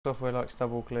Software likes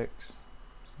double clicks,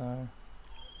 so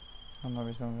that might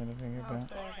be something to think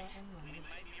about.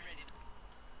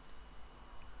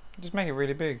 Just make it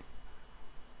really big,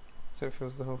 so it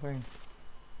fills the whole thing.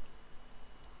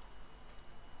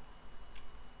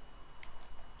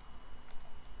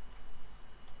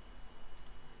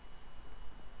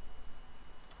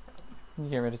 You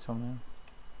get rid of Tom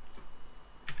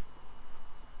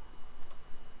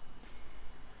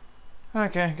now.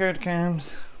 Okay, go to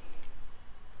cams.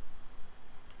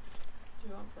 Do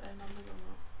you want to put a number or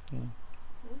not?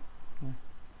 Yeah. Yeah.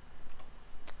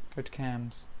 Go to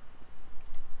cams.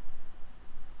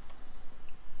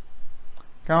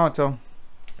 Come on, Tom.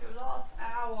 Your last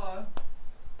hour.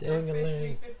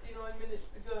 Ding-a-ling. 59 minutes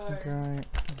to go. Okay.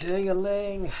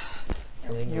 Ding-a-ling.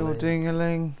 You're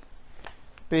ding-a-ling.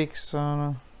 Big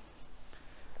Ksana.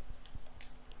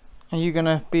 Are you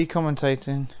gonna be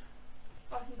commentating?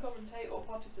 I can commentate or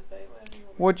participate, whatever you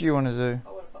want. What do you want to do? I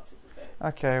want to participate.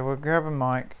 Okay, well grab a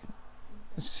mic,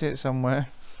 sit somewhere.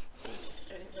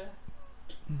 Anywhere.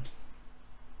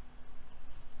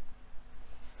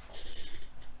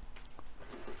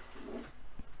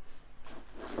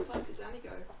 What time did Danny go?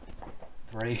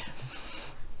 3.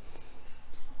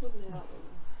 Wasn't he out there?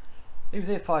 He was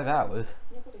here 5 hours.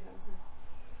 Nobody had him.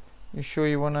 You sure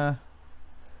you wanna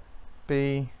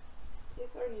be?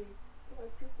 It's only 5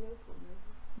 minutes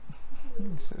from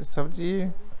me. It's up to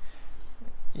you.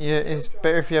 Yeah, it's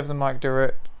better if you have the mic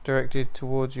directed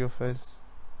towards your face.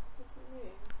 What do you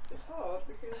mean? It's hard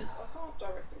because I can't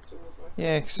direct it towards my face.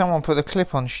 Yeah, 'cause someone put the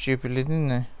clip on stupidly, didn't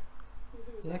they?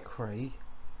 Yeah, Craig.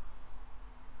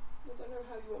 I don't know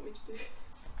how you want me to do it.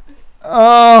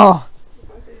 Oh! If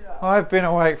I do that. I've been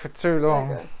awake for too long.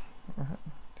 There you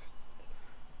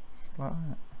Just like that.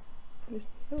 go. This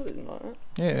hill isn't like that.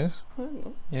 Yeah, it is. I don't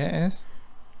know. Yeah, it is.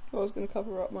 I was going to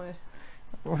cover up my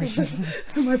Is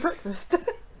my breakfast.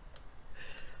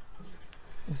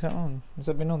 that on? Has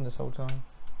that been on this whole time?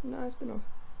 No, it's been off.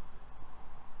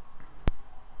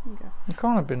 Okay. It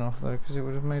can't have been off though, because it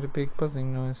would have made a big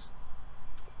buzzing noise.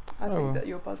 I think well. that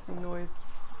your buzzing noise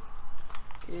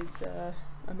is a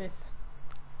myth.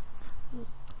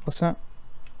 What's that?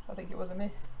 I think it was a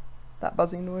myth. That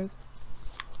buzzing noise.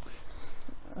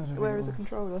 I don't Where know. is a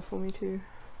controller for me to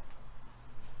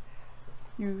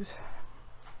use?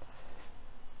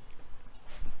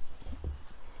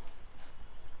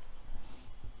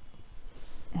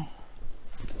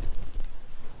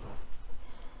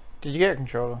 Did you get a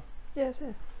controller? Yeah, it's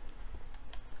here.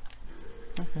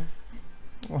 Okay.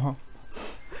 Well.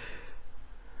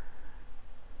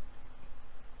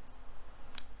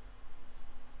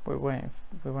 We're waiting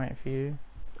for you.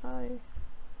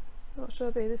 What should I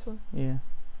be? This one? Yeah.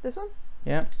 This one?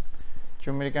 Yep. Do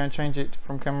you want me to go and change it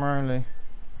from camera only?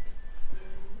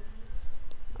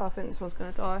 Oh, I think this one's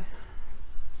going to die.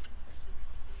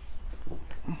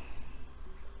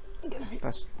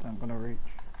 That's not gonna reach.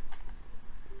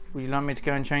 Would you like me to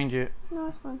go and change it? No,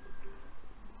 it's fine.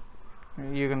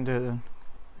 You're gonna do it then.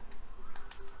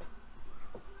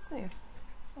 There you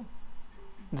go.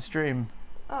 The stream.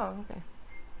 Oh, okay.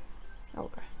 Oh,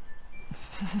 okay.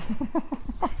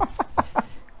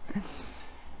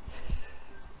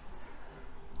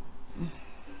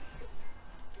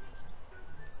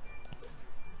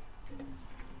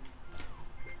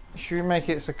 Should we make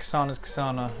it so Ksana's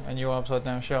Ksana and you're upside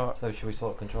down shark? So should we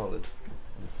swap controllers?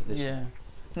 Position? Yeah.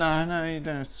 No, you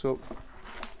don't have to swap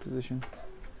positions.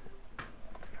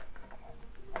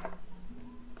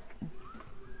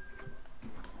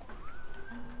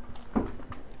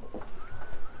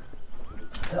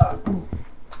 So.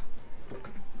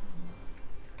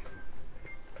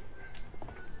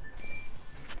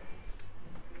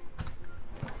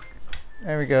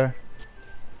 There we go.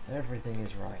 Everything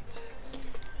is right.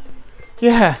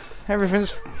 Yeah,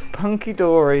 everything's hunky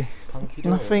dory.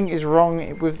 Hunky-dory. Nothing is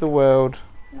wrong with the world.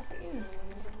 Nothing is.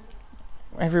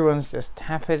 Everyone's just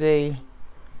happily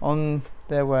on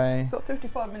their way. Got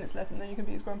 55 minutes left and then you can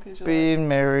be as grumpy as you like. Being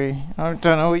merry. I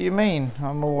don't know what you mean.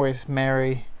 I'm always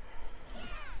merry.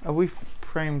 Are we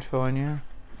framed fine, yeah?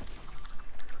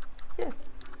 Yes.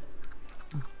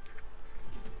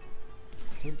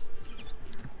 Oops.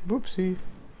 Whoopsie.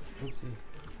 Oopsie.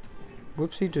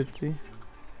 Whoopsie doopsie.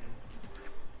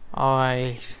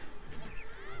 I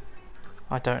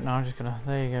don't know, I'm just gonna,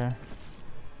 there you go.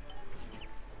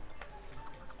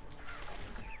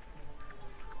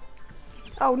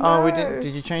 Oh no! Oh,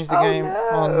 did you change the game no.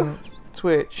 on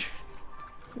Twitch?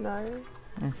 No,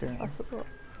 Okay. I forgot.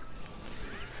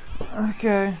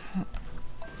 Okay.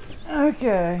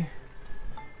 Okay.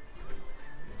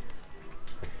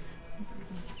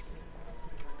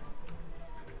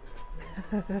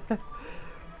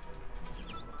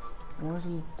 Why is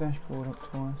the dashboard up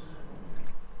twice?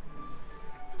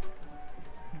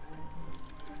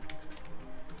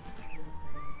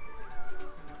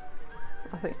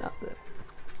 I think that's it.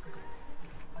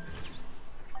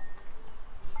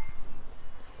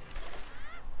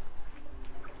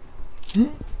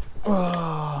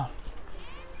 Oh,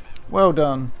 well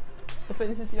done. I think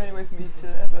this is the only way for me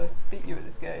to ever beat you at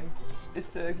this game, is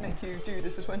to make you do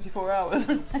this for 24 hours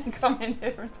and then come in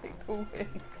here and take the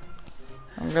win.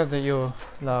 I'm glad that you're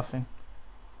laughing.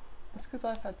 It's because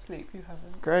I've had sleep, you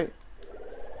haven't. Great.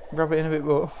 Rub it in a bit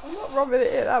more. I'm not rubbing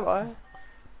it in, am I?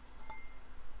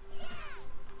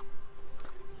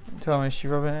 Tell me, is she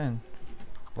rubbing it in?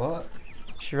 What?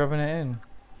 Is she rubbing it in?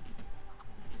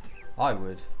 I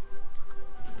would.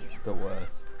 But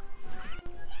worse.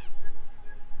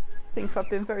 I think I've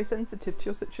been very sensitive to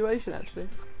your situation, actually.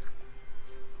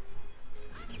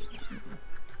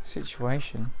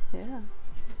 Situation? Yeah.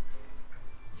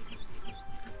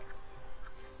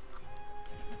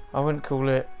 I wouldn't call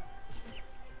it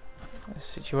a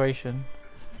situation.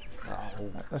 Oh.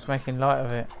 That's making light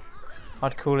of it.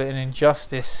 I'd call it an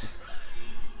injustice.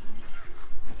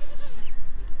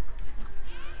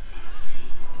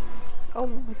 Oh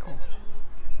my god.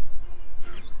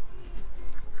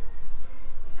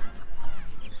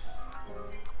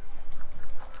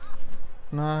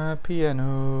 My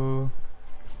piano.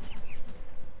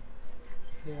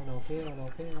 Piano, piano,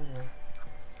 piano.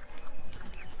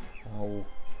 Oh.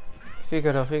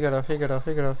 Figaro, figaro, figaro,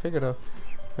 figaro, figaro.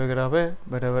 Figaro, bada,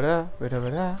 bada, bada,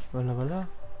 bada, bada, bada.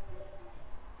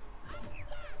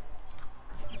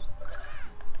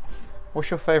 What's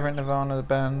your favourite Nirvana, the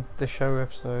band, the show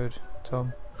episode,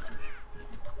 Tom?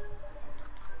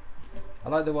 I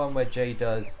like the one where Jay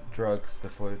does drugs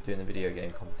before doing the video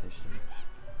game competition.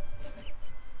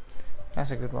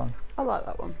 That's a good one. I like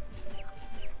that one.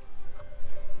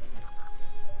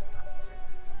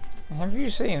 Have you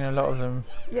seen a lot of them?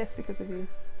 Yes, because of you.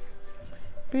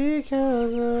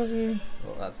 Because of you.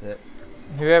 Well, that's it.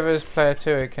 Whoever's player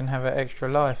 2 can have an extra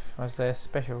life as their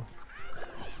special.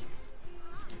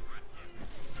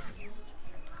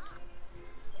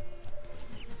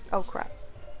 Oh crap.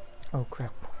 Oh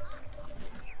crap.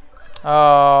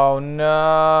 Oh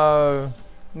no.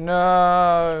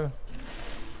 No.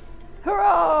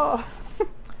 Hurrah!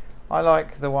 I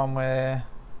like the one where...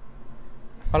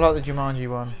 I like the Jumanji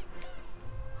one.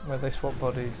 Where they swap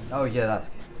bodies. Oh yeah,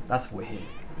 that's weird.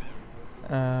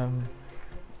 I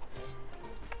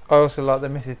also like the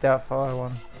Mrs. Doubtfire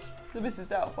one. The Mrs.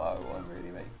 Doubtfire one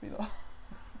really makes me laugh.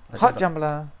 Hot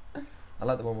Jambalaya. I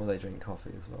like the one where they drink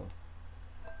coffee as well.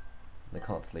 They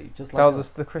can't sleep. Just Oh, like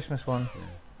that's the Christmas one.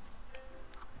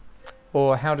 Yeah.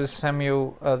 Or how does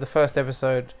Samuel, the first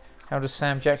episode, how does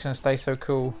Sam Jackson stay so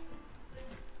cool?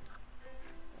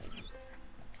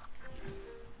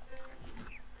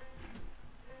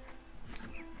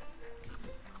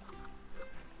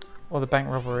 Or the bank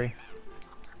robbery.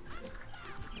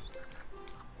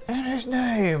 And his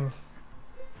name!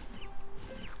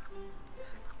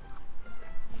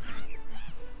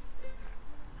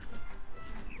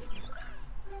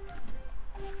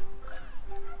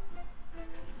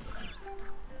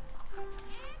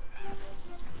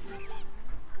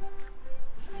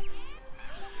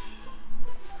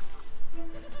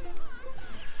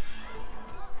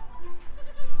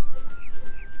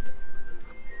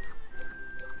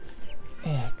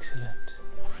 Excellent.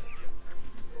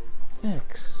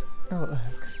 X. Oh,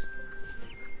 X.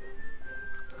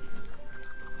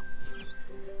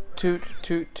 Toot,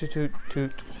 toot, toot, toot,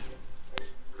 toot.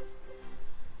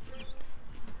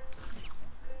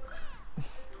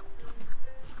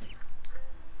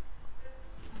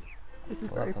 This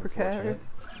is Well, very that's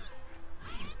precarious.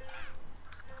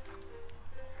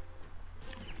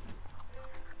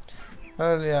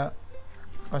 Earlier,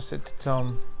 I said to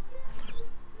Tom,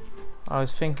 I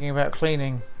was thinking about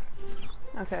cleaning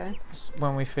Okay.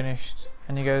 when we finished,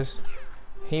 and he goes,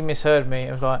 he misheard me.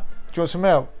 I was like, do you want some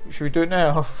help? Should we do it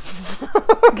now?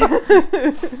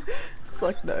 It's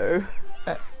like, no.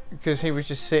 Because he was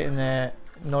just sitting there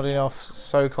nodding off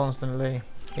so constantly.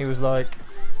 He was like,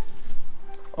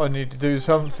 I need to do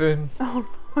something. Oh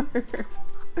no.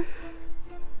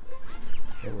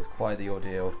 It was quite the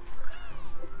ordeal.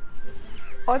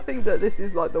 I think that this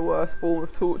is like the worst form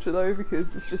of torture though,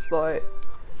 because it's just like...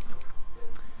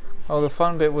 Oh, the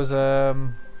fun bit was,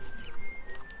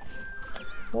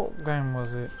 what game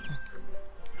was it?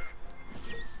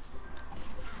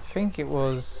 I think it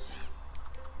was...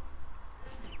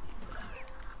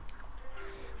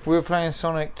 We were playing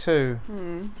Sonic 2,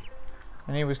 and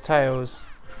he was Tails,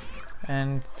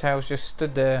 and Tails just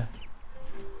stood there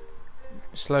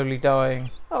slowly dying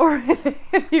Oh really?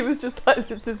 He was just like,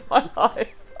 this is my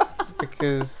life.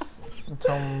 because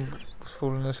Tom was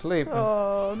falling asleep and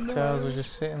Oh no. Tails was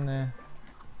just sitting there.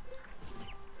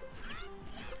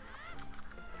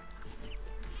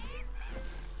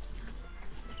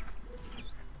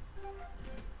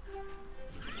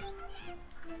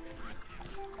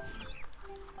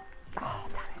 Oh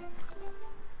damn it.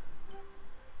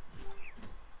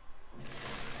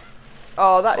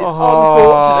 Oh, that is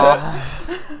unfortunate.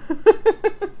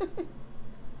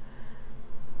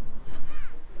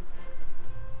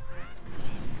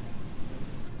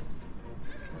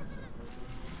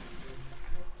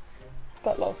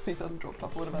 That last piece hasn't dropped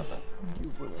off. What about that?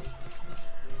 You will.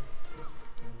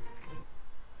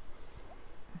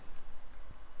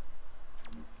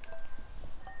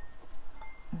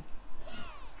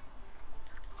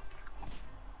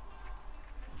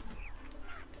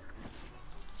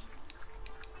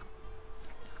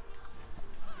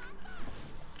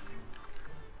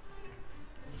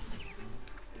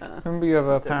 Remember you have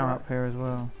a Don't power know. up here as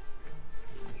well.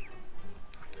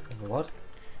 What?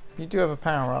 You do have a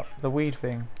power up, the weed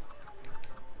thing.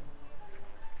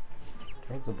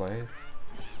 Drugs are by.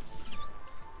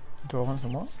 Do I want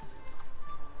some what?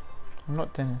 I'm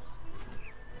not Dennis.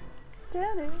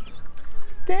 Dennis.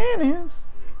 Dennis!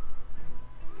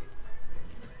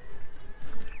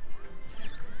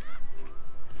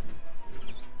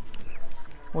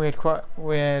 We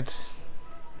had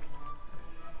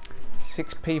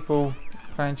 6 people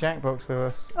playing Jackbox with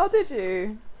us. Oh, did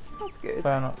you? That's good.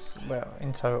 Well,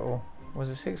 in total. Was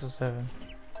it 6 or 7?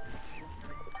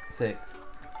 6.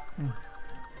 And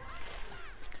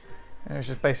it was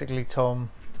just basically Tom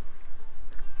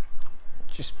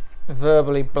just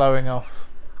verbally blowing off.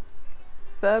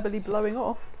 Verbally blowing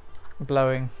off.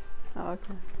 Blowing Oh,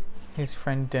 okay. his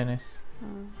friend Dennis.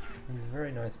 Oh. He's a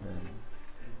very nice man.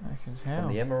 I can From tell.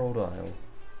 the Emerald Isle.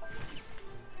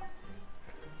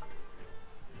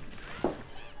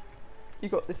 You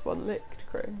got this one licked,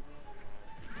 Crow.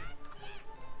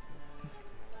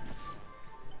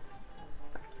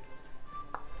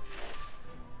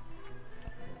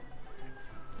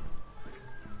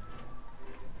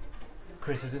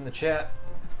 Chris is in the chat.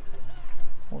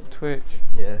 What Twitch?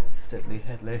 Yeah, Steadily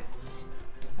Headley.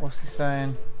 What's he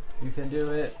saying? You can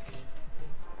do it.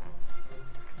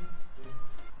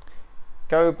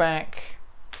 Go back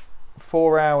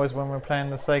 4 hours when we're playing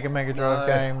the Sega Mega Drive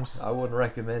No, games. I wouldn't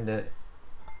recommend it.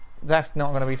 That's not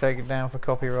going to be taken down for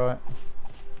copyright.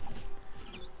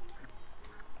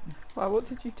 Why, what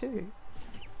did you do?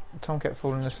 Tom kept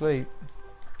falling asleep.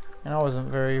 And I wasn't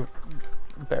very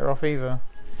better off either.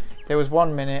 There was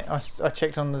 1 minute, I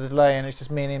checked on the delay and it's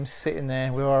just me and him sitting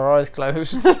there with our eyes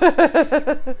closed.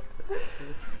 It's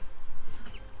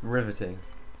riveting.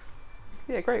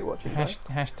 Yeah, great watching, guys.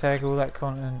 Hashtag all that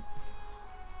content.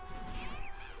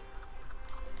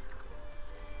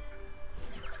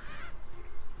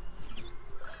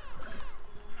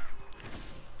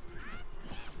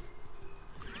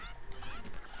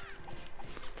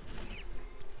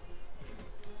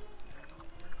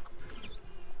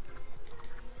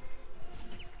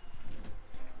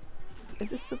 Is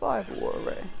this survival or a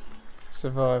race?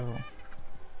 Survival.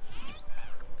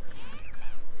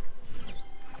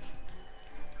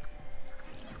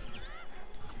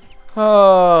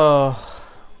 Oh.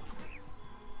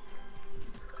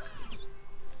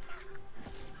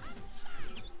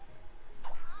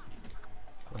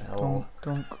 Well,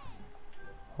 Dunk.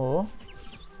 Or?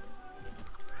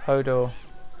 Hodor.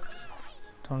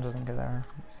 Tom doesn't get that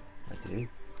reference. I do. He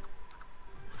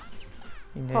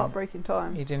It's didn't, heartbreaking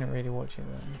times. he didn't really watch it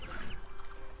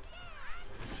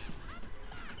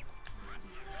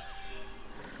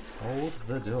though. Hold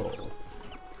the door.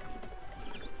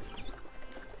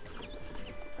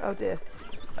 Oh dear.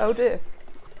 Oh dear.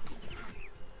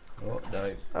 Oh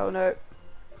no, Oh no.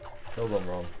 it's all gone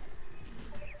wrong.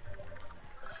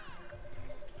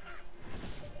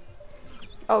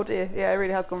 Oh dear. Yeah, it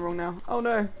really has gone wrong now. Oh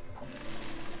no.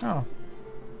 Oh.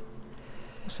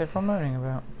 What's everyone moaning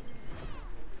about?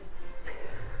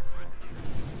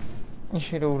 You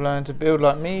should all learn to build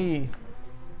like me.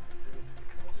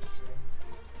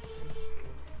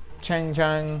 Chang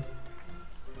chang.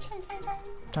 Chang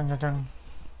chang chang.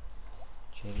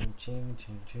 Ching ching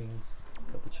ching ching.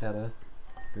 Got the chatter.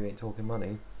 We ain't talking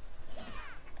money.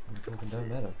 I'm talking don't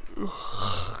matter.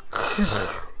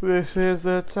 This is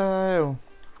the tale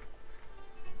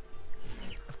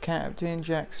of Captain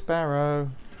Jack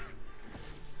Sparrow.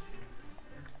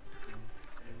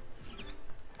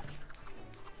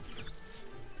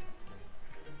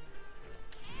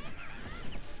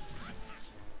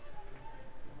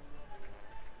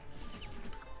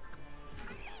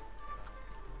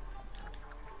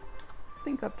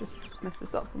 think I've just messed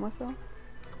this up for myself.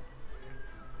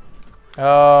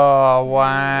 Oh,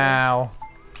 wow.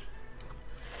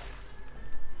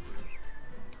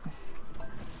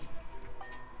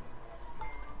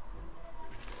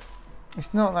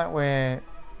 It's not that we're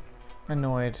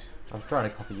annoyed. I was trying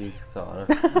to copy you, Ksana.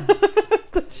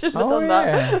 Shouldn't have done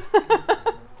that.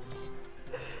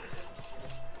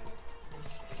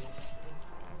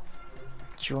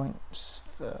 Joints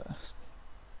first.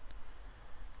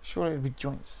 Surely it would be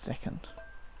joints second.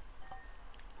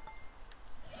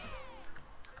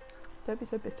 Don't be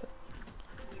so bitter.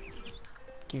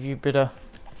 Give you bitter.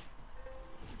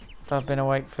 I've been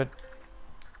awake for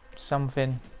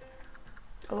something.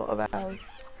 A lot of hours.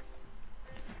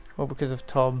 All because of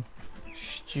Tom.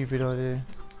 Stupid idea.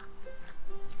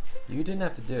 You didn't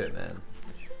have to do it, man.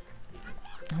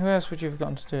 Who else would you have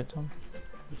gotten to do it, Tom?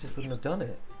 You just wouldn't have done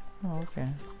it. Oh, okay.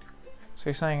 So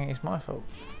you're saying it's my fault?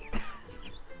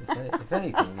 If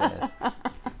anything, yes.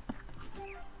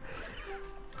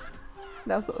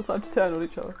 Now's not the time to turn on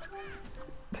each other.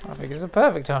 I think it's a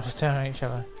perfect time to turn on each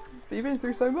other. But you've been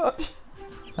through so much.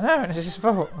 I know, and it's his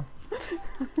fault.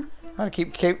 I had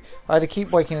to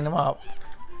keep waking him up,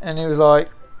 and it was like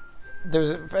there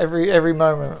was every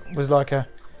moment was like a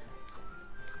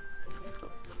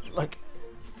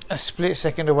split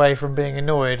second away from being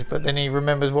annoyed, but then he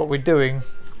remembers what we're doing,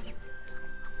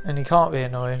 and he can't be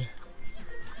annoyed.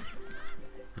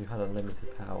 You had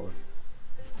unlimited power.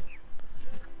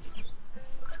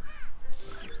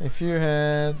 If you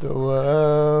had the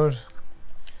world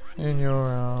in your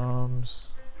arms.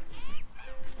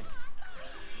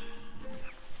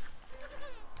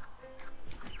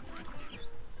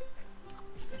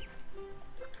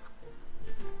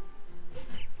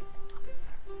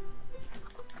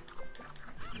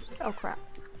 Oh crap.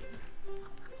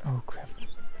 Oh crap.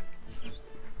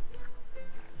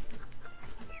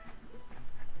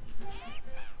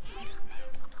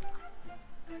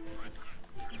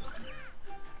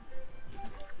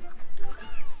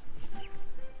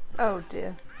 Oh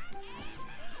dear.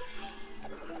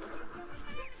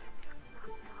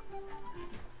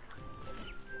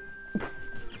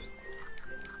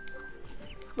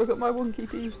 Look at my wonky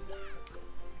piece.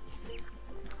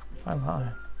 I'm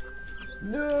high.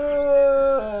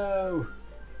 No!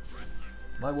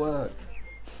 My work.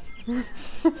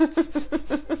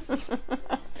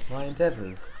 My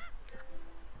endeavours.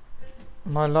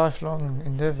 My lifelong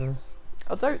endeavours.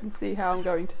 I don't see how I'm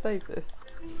going to save this.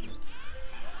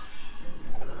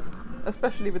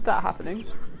 Especially with that happening.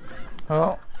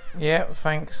 Oh, yeah,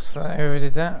 thanks for whoever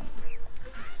did that.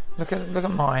 Look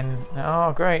at mine.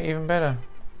 Oh, great, even better.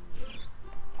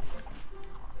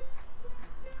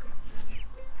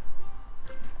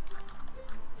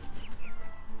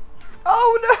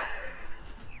 Oh no!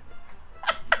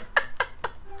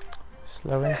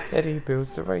 Slow and steady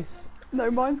builds the race.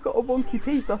 No, mine's got a wonky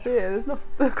piece up here.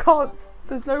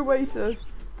 There's no way to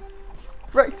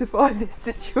rectify this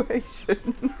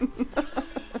situation.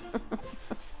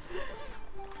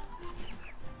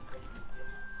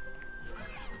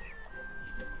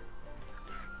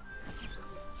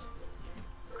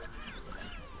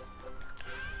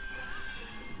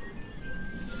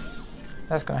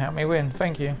 That's going to help me win,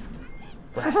 thank you.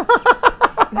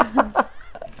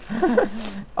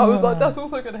 I was like, that's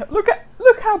also going to help. Look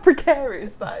how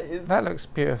precarious that is. That looks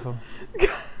beautiful.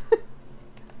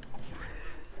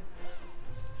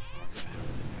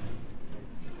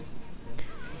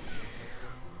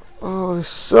 Oh, this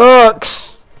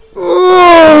sucks.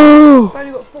 I've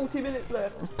only got 40 minutes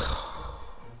left.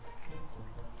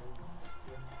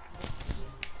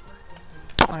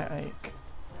 I ache.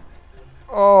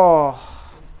 Oh.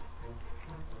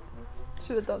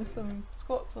 Should have done some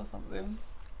squats or something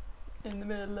in the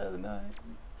middle of the night.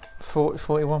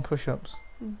 41 push-ups.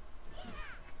 Mm.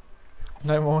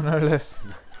 No more, no less.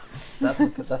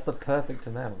 That's the perfect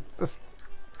amount.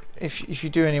 If you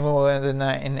do any more than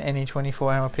that in any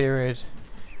 24-hour period,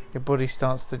 your body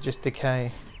starts to just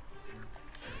decay.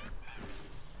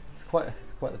 It's quite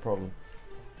the problem.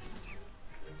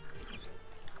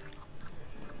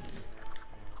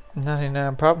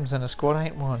 99 problems in a squad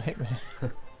ain't one. Hit me.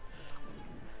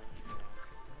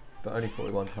 But only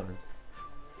 41 times.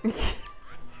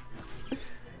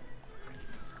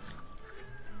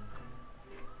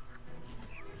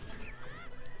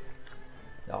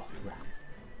 Oh, rats.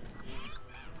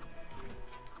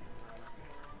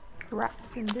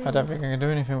 Rats indeed. I don't think I can do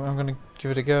anything. I'm going to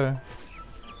give it a go.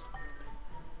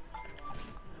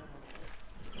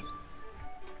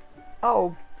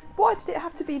 Oh, why did it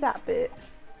have to be that bit?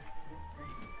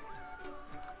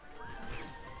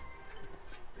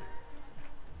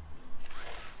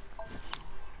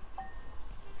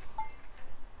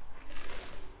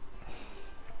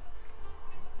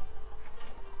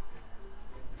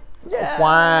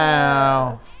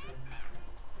 Wow.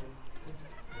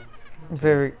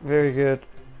 Very, very good.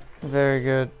 Very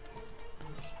good.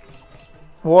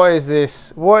 What is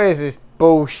this? What is this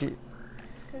bullshit?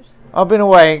 I've been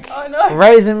awake, I know.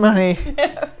 raising money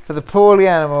Yeah. for the poorly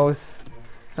animals,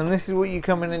 and this is what you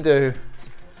come in and do.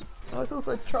 I was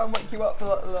also trying to wake you up for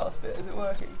like the last bit. Is it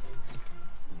working?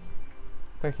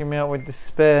 Waking me up with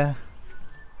despair.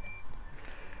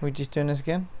 We just doing this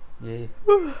again? Yeah.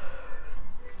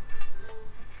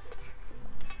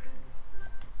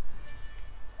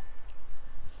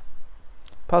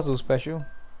 Puzzle special.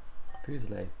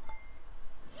 Puzzle.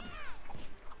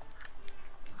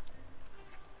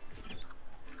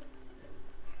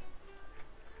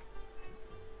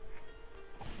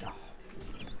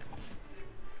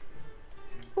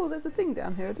 Oh, there's a thing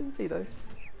down here. I didn't see those.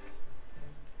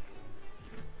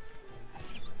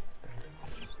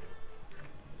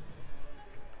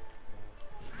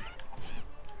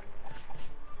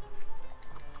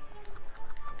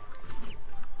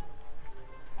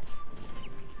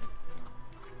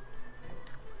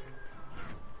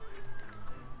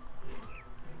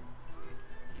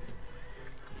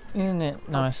 Isn't it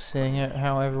nice seeing it,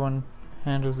 how everyone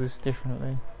handles this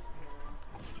differently?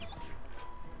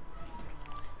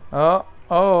 Oh,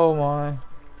 oh my.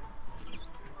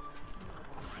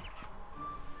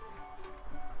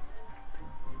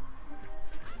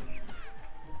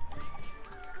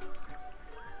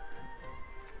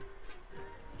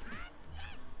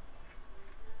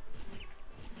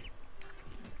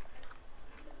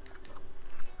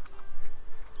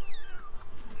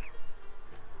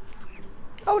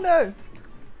 Oh no!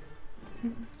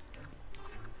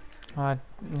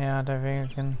 Yeah, I don't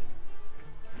think I can.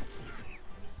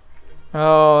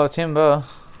 Oh, timber.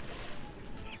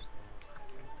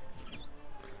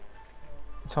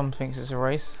 Tom thinks it's a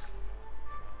race.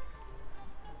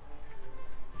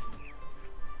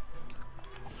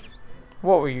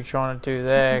 What were you trying to do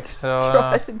there? Just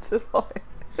Ksana? trying to like.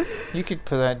 You could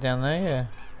put that down there, yeah.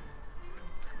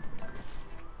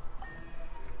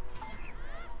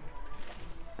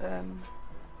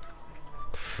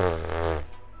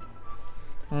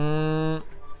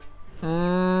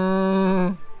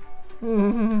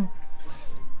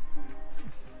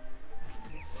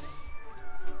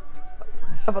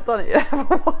 Have I done it yet?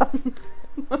 Have I won?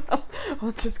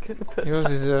 I'm just gonna put Yours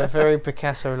is a very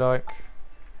Picasso-like.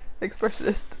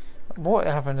 expressionist. What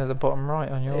happened at the bottom right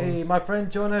on yours? Hey, my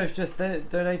friend Jono's just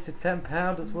donated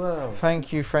 £10 as well.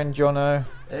 Thank you, friend Jono.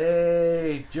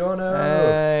 Hey, Jono.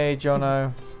 Hey,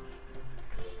 Jono.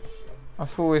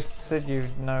 I've always said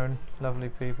you've known lovely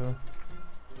people.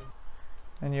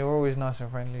 And you're always nice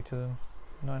and friendly to them.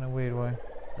 Not in a weird way.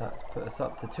 That's put us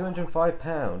up to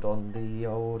 £205 on the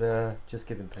old Just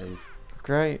Giving page.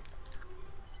 Great.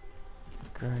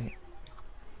 Great.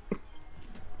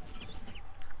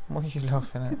 What are you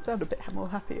laughing You at? sound a bit more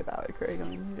happy about it, Craig. I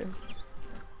mean, you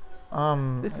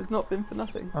know, this has not been for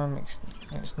nothing.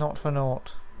 It's not for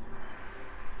naught.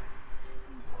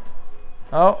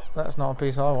 Oh, that's not a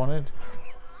piece I wanted.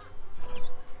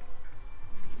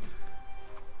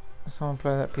 Someone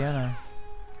play that piano.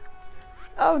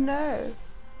 Oh no!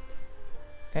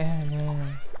 Yeah,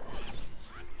 yeah.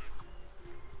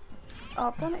 Oh,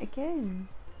 I've done it again.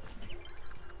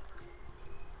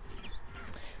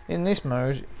 In this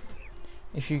mode,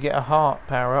 if you get a heart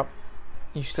power up,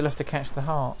 you still have to catch the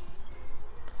heart.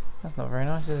 That's not very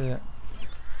nice, is it?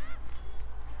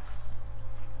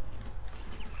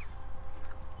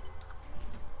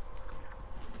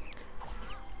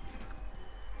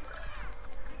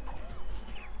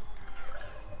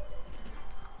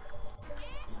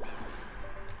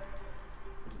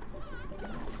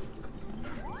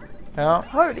 Yeah.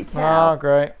 Holy cow! Oh,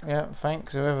 great. Yeah,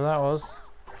 thanks, whoever that was.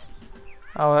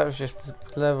 Oh, that was just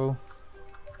level.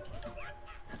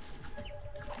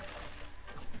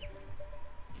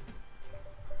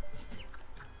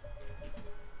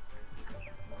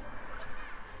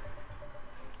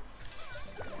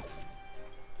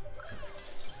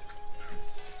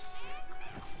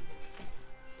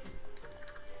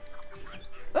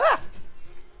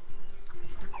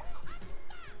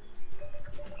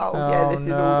 Oh yeah, this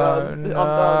is all done. No.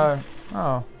 I'm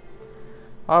done.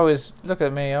 Oh. Look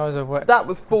at me, I was a wet. That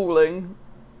was falling.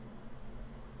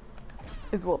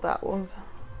 Is what that was.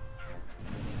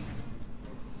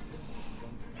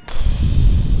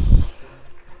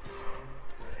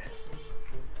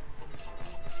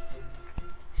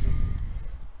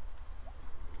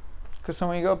 Cause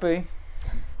somewhere you gotta be.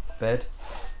 Bed.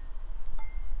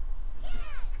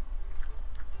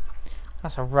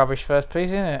 That's a rubbish first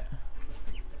piece, isn't it?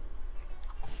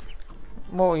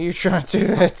 What were you trying to do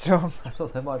there, Tom? I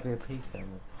thought there might be a piece down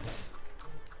there.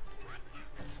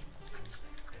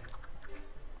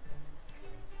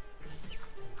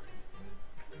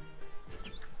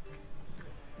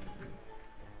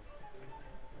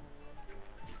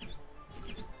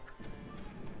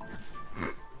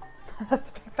 That's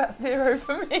a big fat 0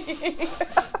 for me.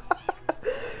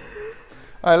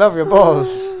 I love your balls.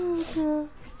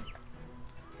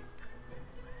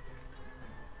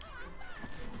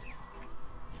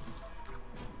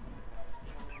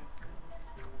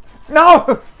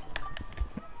 No!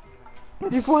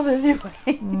 You've won anyway.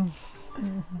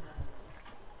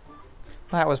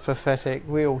 That was pathetic.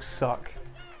 We all suck.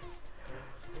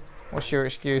 What's your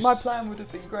excuse? My plan would have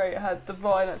been great had the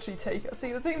vine actually take it.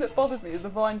 See, the thing that bothers me is the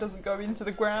vine doesn't go into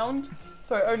the ground,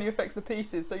 so it only affects the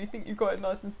pieces. So you think you've got it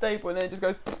nice and stable, and then it just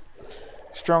goes.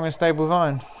 Strong and stable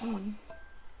vine.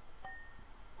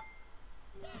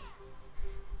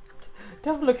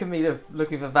 Don't look at me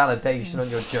looking for validation on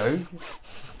your joke.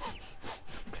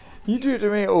 You do it to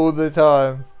me all the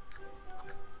time.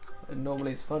 And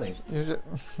normally it's funny. You just...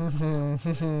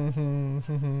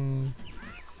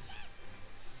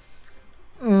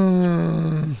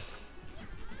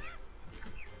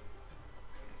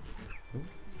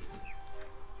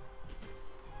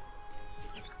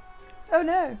 Oh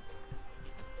no!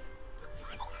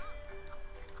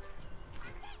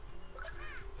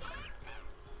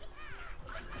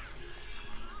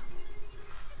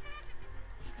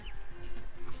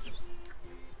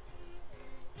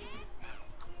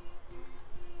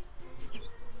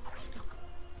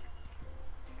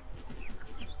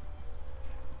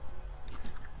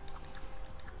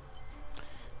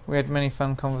 We had many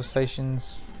fun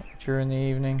conversations during the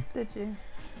evening. Did you?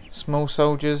 Small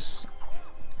soldiers,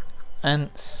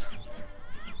 ants.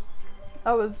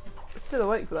 I was still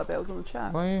awake for that bit. I was on the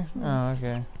chat. Were you? Oh,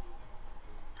 okay.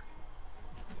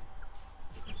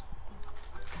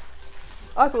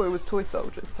 I thought it was toy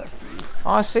soldiers personally.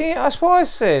 I see. That's what I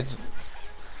said.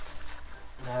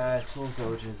 Nah, small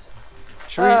soldiers.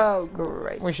 Should we? Oh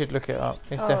great! We should look it up.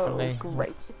 It's definitely.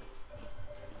 Great.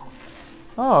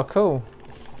 Oh, cool.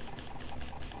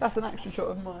 That's an action shot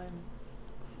of mine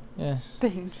Yes.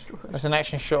 being destroyed. That's an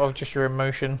action shot of just your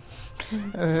emotion.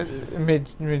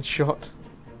 mid shot.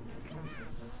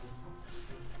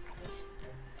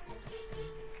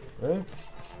 Where?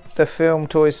 The film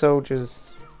Toy Soldiers.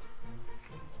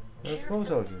 Small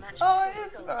soldiers. Oh, it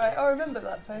is alright. I remember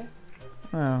that face.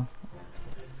 Oh.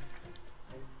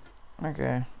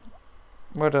 Okay.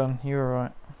 Well done. You were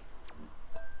right.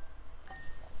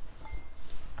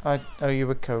 I owe you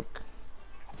a Coke.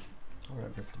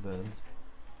 Alright, Mr. Burns.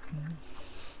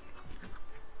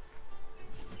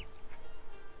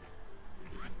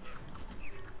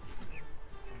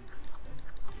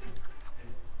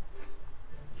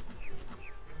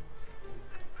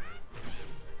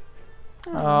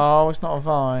 Oh, it's not a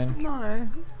vine. No,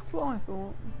 that's what I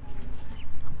thought.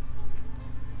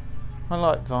 I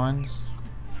like vines.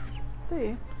 Do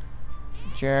you?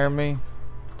 Jeremy,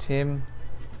 Tim.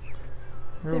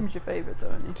 Tim's your favourite though,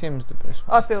 isn't he? Tim's the best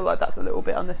one. I feel like that's a little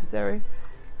bit unnecessary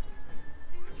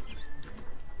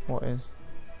What is?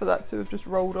 for that to have just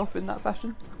rolled off in that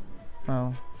fashion.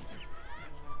 Oh.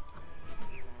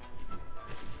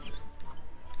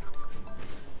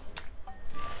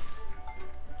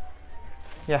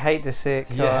 You hate to see it,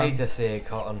 You Cotton. hate to see it,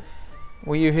 Cotton.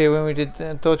 Were you here when we did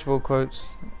the dodgeball quotes?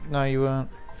 No, you weren't.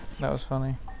 That was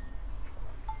funny.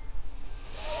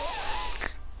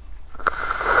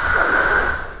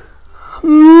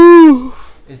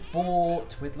 Is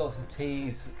bought with lots of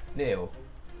T's Neil?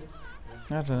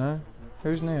 I don't know.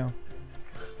 Who's Neil?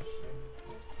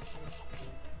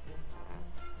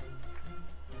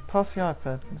 Pass the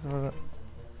iPad. Let's have a look. Do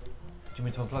you want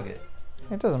me to unplug it?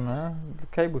 It doesn't matter. The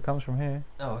cable comes from here.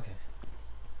 Oh, okay.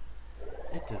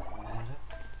 It doesn't matter.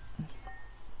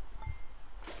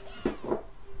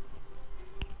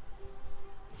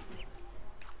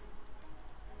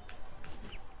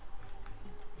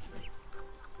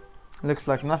 Looks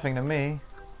like nothing to me.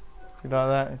 Do you like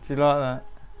that? Do you like that?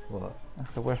 What?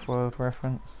 That's a Westworld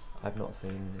reference. I've not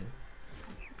seen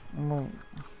it. Well,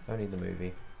 Only the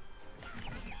movie.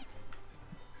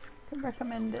 Can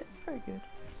recommend it. It's very good.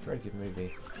 Very good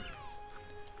movie.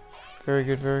 very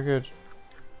good, very good.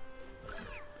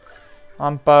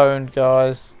 I'm boned,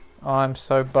 guys. I'm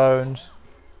so boned.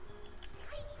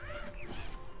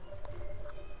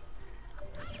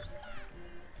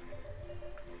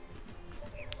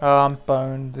 Oh, I'm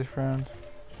boned this round.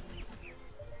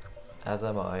 As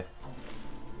am I.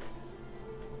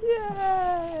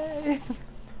 Yay!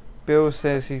 Bill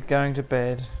says he's going to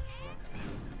bed.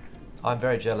 I'm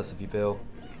very jealous of you, Bill.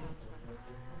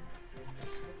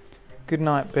 Good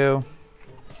night, Bill.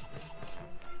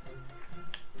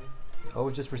 Oh,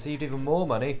 we've just received even more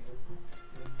money.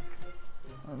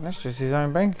 That's just his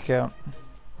own bank account.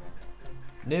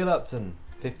 Neil Upton,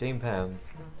 £15.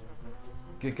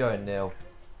 Good going, Neil.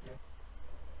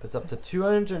 It's up to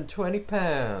 220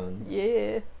 pounds.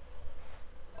 Yeah.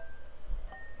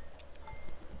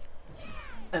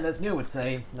 And as Neil would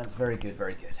say, that's very good,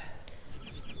 very good.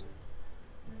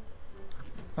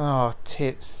 Oh,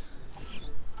 tits.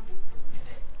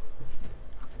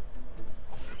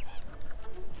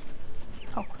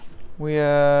 Oh. We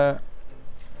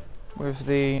with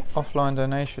the offline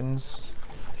donations,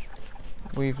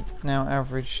 we've now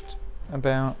averaged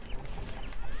about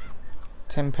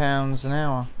 £10 an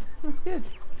hour. That's good.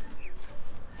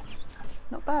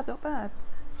 Not bad, not bad.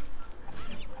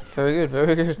 Very good,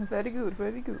 very good. Very good,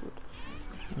 very good.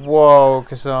 Whoa,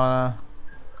 Ksana.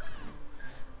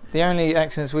 The only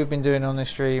accents we've been doing on this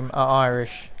stream are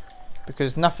Irish,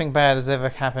 because nothing bad has ever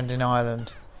happened in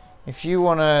Ireland. If you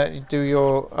want to do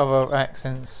your other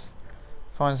accents,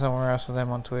 find somewhere else for them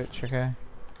on Twitch, okay?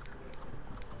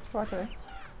 Righto.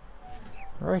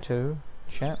 Righto,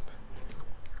 chap.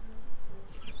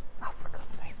 Oh, for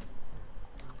God's sake.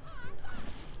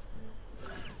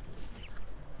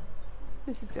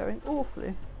 This is going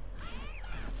awfully.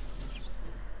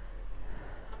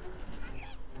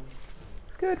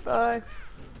 Goodbye.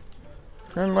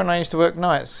 Remember when I used to work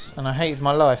nights and I hated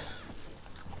my life?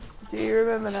 Do you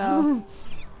remember now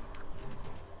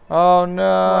Oh no!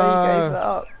 why you gave that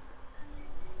up?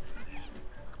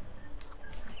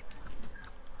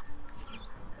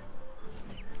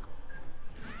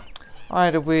 I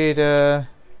had a weird,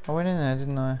 I went in there,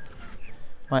 didn't I?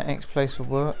 My ex-place of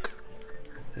work.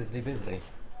 Sizzly Bizzly.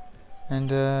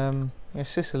 And, yeah,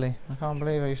 Sicily. I can't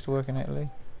believe I used to work in Italy.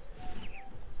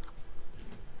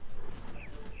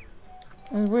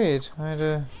 It was weird. I had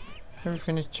a...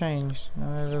 everything had changed.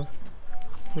 I had a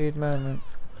weird moment.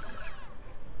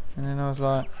 And then I was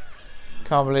like,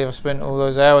 can't believe I spent all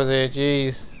those hours here,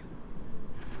 jeez.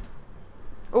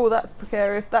 Oh, that's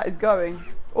precarious. That is going.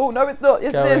 Oh, no, it's not.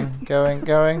 Yes, it is. Going,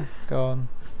 gone.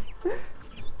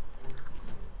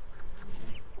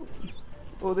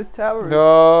 Oh, this tower is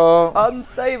No!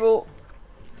 unstable.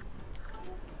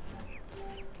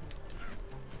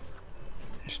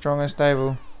 Strong and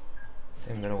stable.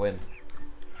 I'm gonna win.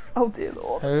 Oh, dear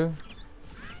Lord. Who?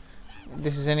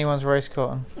 This is anyone's race,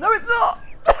 Cotton. No, it's not.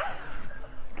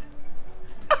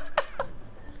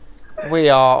 We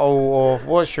are all off.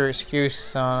 What's your excuse,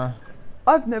 Sana?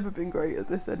 I've never been great at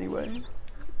this anyway.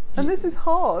 And this is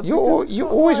hard. You because you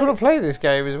it's not always like- want to play this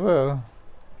game as well.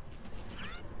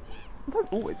 I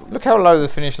don't always want Look how low the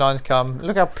finish lines come.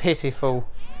 Look how pitiful.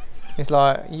 It's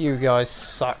like, you guys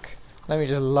suck. Let me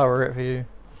just lower it for you.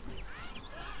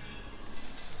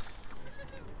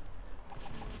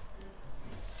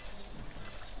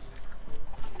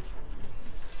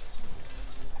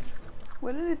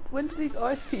 When did these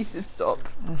ice pieces stop?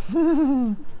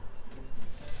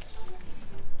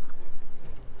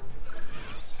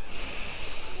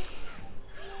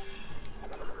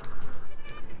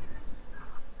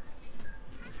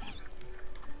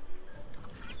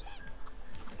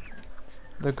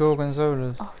 The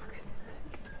Gorgonzolas. Oh, for goodness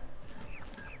sake.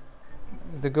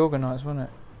 The Gorgonites, wasn't it?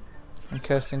 And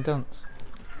Kirsten Dunst.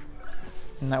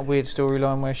 And that weird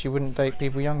storyline where she wouldn't date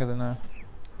people younger than her.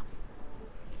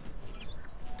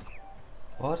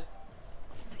 What?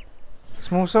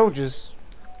 Small soldiers.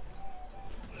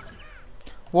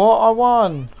 What? I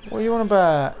won! What are you on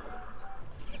about?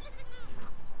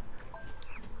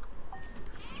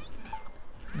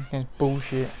 This game's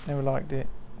bullshit. Never liked it.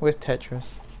 Where's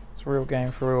Tetris? It's a real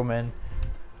game for real men.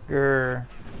 Grr.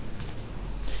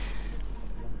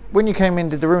 When you came in,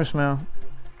 did the room smell?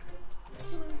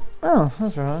 Oh,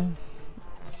 that's right.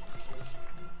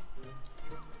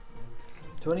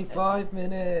 25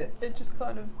 minutes! It just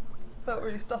kind of felt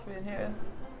really stuffy in here.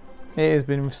 It has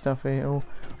been stuffy. Oh,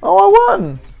 I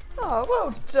won! Oh,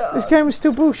 well done. This game is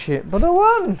still bullshit, but I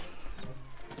won!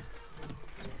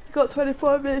 You got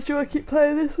 25 minutes. Do you want to keep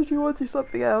playing this or do you want to do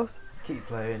something else? Keep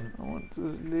playing. I want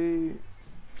to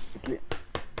sleep.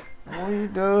 What are you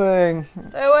doing?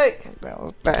 Stay awake. That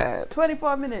was bad.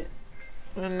 25 minutes.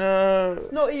 I know.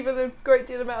 It's not even a great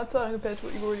deal amount of time compared to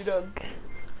what you've already done.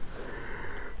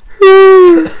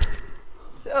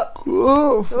 Sit up.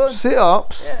 Whoa. Go on.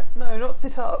 Sit-ups? Yeah, no, not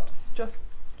sit-ups. Just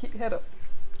keep your head up.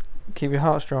 Keep your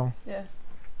heart strong. Yeah.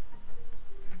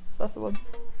 That's the one.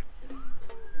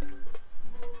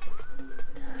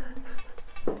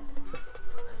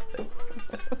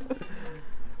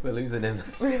 We're losing him.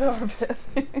 We are a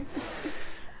bit.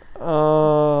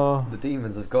 Oh. The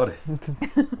demons have got him.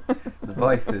 The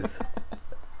vices.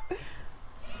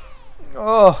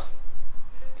 Oh.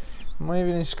 Am I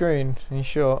even in screen? Are you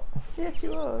sure? Yes,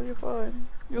 you are. You're fine.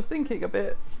 You're sinking a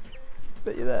bit,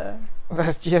 but you're there.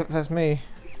 That's me.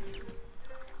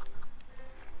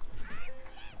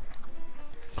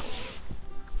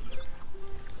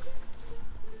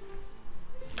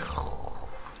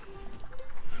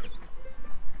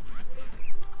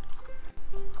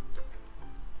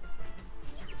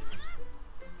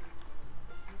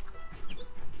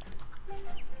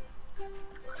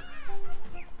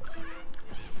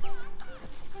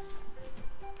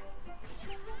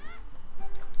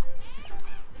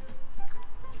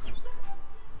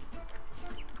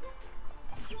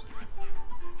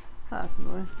 That's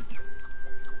annoying.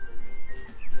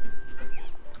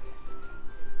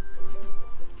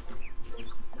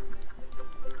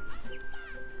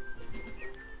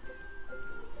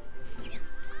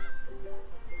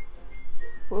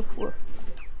 Woof woof.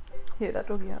 Hear that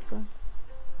doggy outside.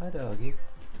 Hi, doggy.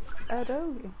 A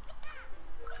doggy.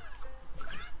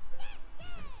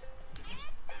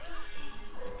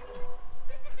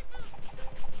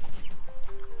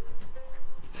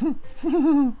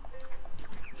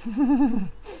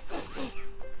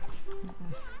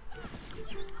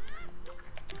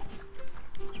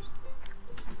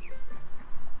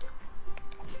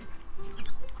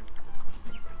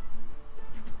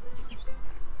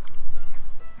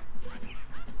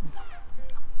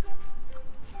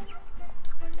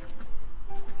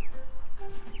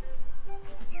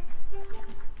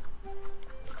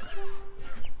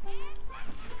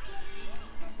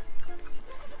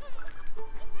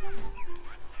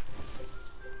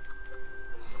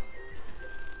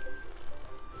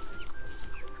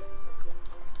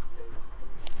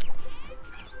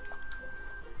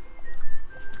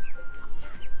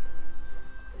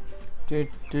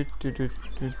 Do.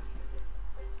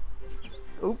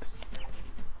 Oops.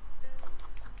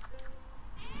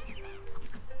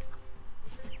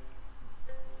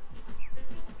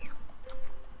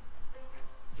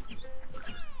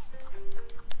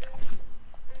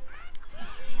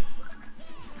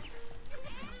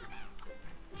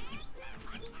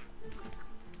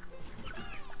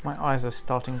 My eyes are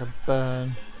starting to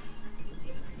burn.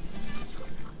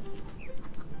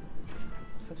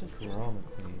 Such a drama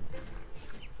queen.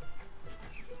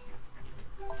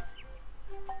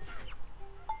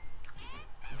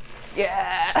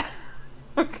 Yeah.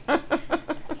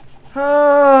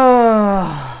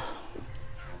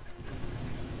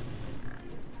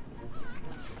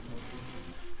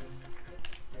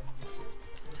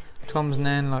 Tom's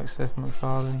nan likes Seth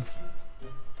MacFarlane.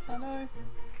 I know.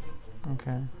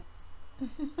 Okay.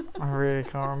 I really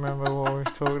can't remember what we were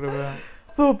talking about.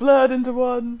 It's all blurred into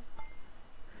one.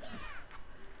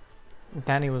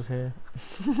 Danny was here.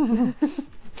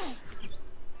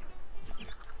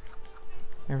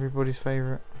 Everybody's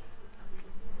favourite.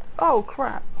 Oh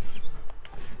crap.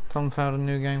 Tom found a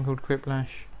new game called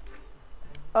Quiplash.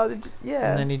 Oh,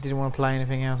 yeah. And then he didn't want to play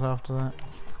anything else after that.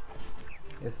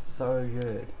 It's so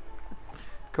good.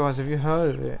 Guys, have you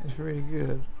heard of it? It's really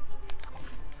good.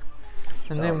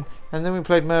 And then we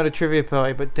played Murder Trivia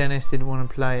Party, but Dennis didn't want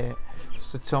to play it,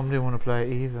 so Tom didn't want to play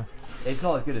it either. It's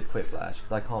not as good as Quiplash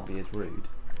because I can't be as rude.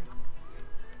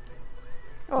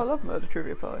 Oh, I love Murder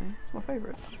Trivia Party. It's my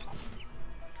favourite.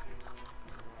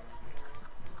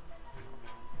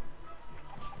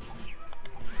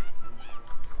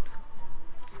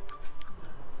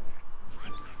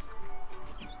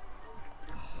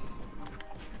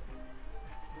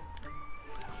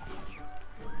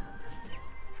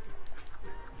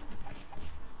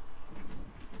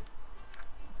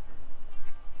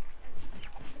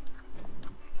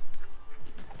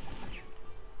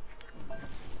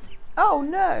 Oh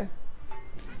no!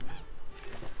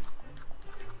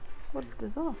 What a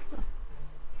disaster.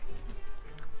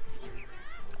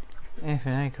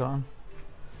 Effing acorn.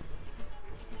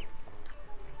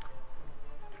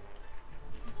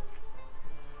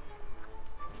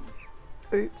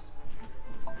 Oops.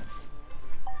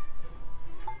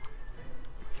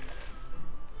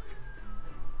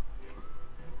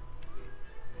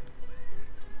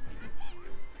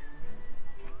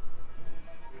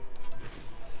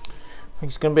 I think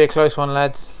it's going to be a close one,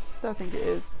 lads. Don't think it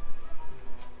is.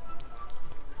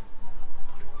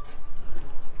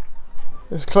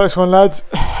 It's a close one, lads.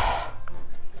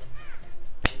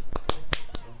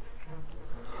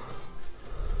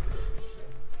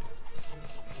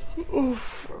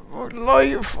 Oof, my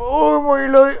life, oh my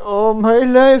life, oh my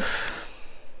life.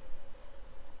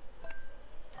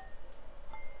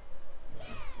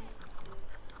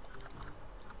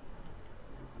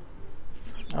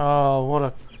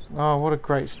 Oh, what a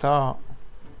great start.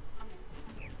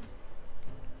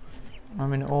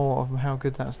 I'm in awe of how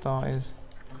good that start is.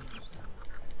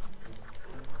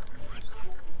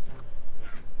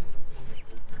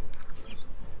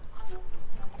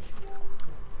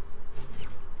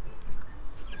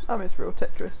 I miss real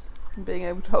Tetris and being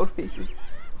able to hold pieces.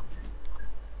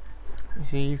 You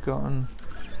see, you've gotten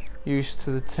used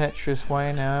to the Tetris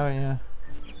way now, haven't you?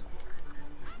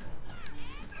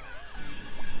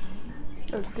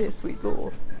 Oh dear sweet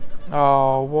lord.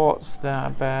 Oh, what's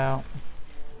that about?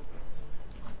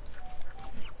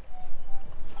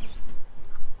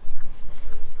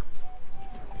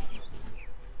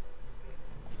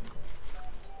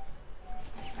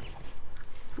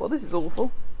 Well, this is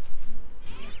awful.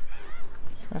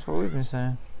 That's what we've been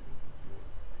saying.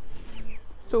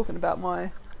 Talking about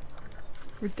my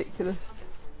ridiculous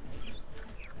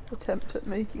attempt at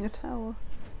making a tower.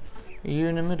 Are you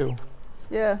in the middle?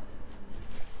 Yeah.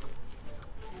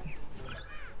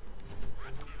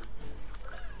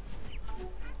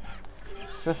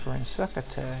 Suffering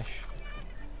succotash,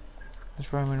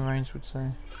 as Roman Reigns would say.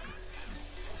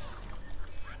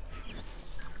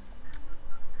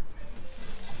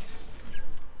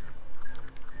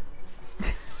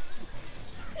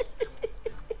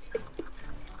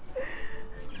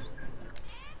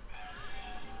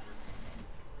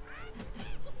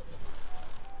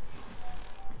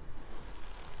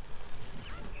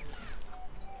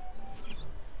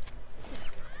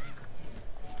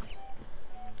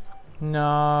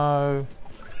 No,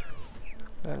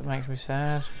 that makes me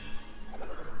sad.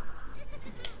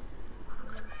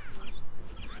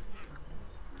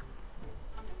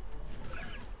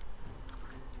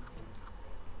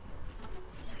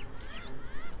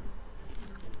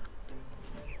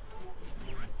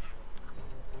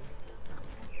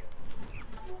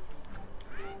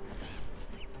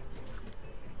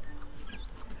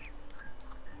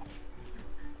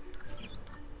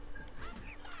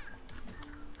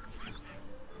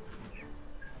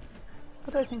 I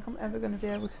don't think I'm ever going to be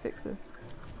able to fix this.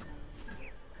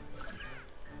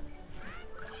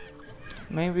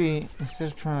 Maybe instead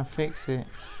of trying to fix it,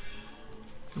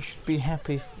 you should be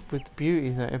happy with the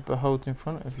beauty that it beholds in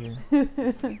front of you.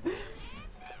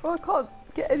 Well, I can't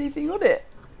get anything on it.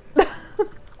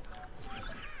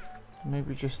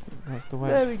 Maybe just that's the way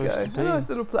There it's we go. supposed to A be. nice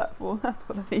little platform. That's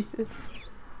what I needed.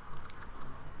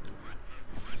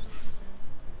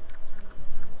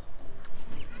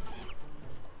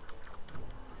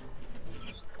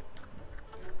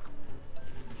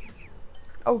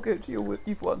 Oh, good.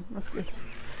 You've won. That's good.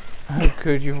 Oh,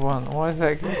 good, you've won. Why is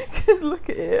that good? Because look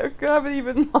at it. I haven't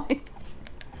even like.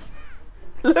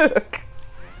 Look.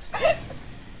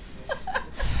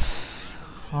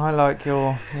 I like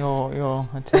your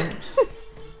attempts.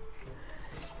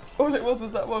 All it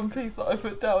was that one piece that I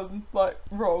put down like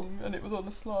wrong, and it was on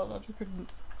a slant. I just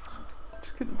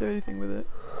couldn't do anything with it.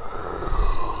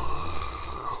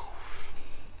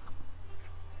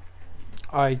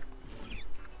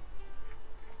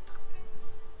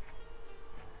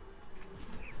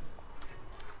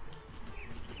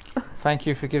 Thank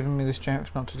you for giving me the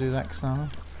strength not to do that,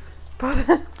 Ksana.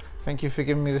 Pardon? Thank you for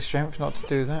giving me the strength not to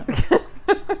do that.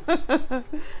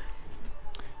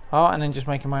 Oh, and then just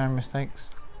making my own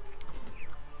mistakes.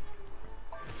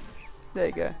 There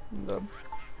you go. I'm done.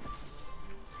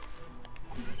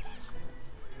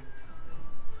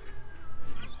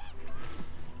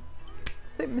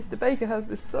 I think Mr. Baker has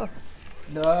this sussed.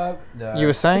 No. You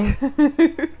were saying?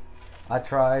 I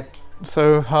tried.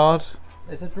 So hard.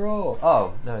 It's a draw.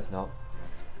 Oh, no, it's not.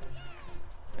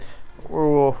 We're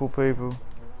all awful people.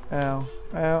 Ow.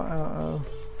 Ow, ow,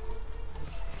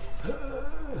 ow.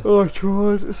 Oh, I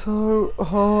tried so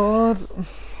hard.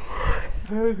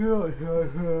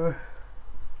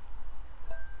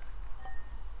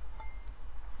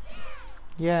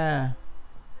 Yeah.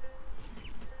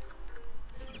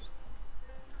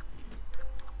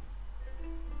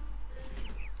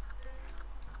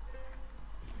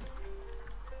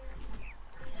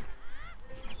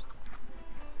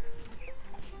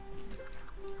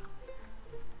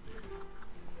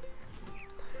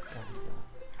 What was that?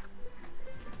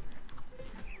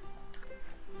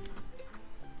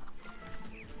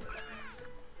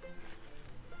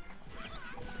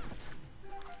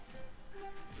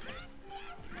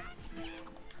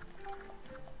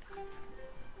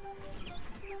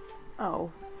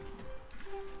 Oh.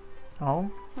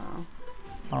 Oh. Oh.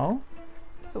 Oh.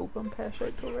 It's all gone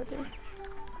pear-shaped already.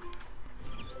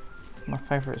 My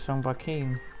favourite song by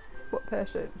Keen. What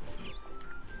pear-shaped?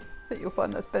 I think you'll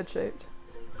find that's bed-shaped.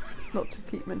 Not to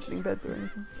keep mentioning beds or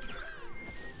anything.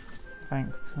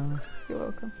 Thanks, Ksana. You're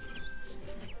welcome.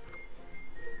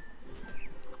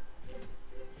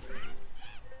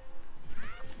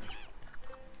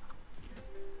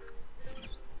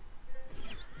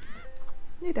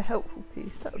 Need a helpful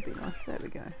piece, that would be nice. There we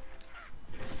go.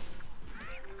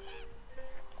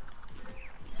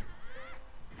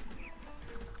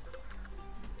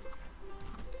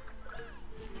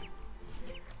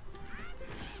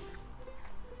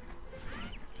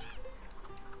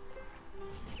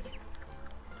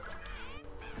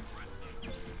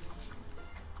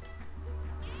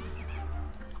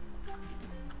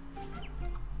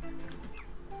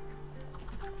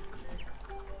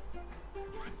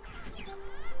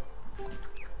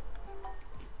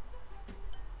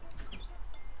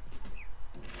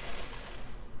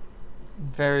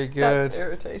 Very good. That's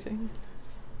irritating.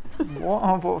 What?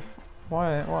 Oh, what?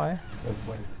 Why? Why? So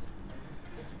close.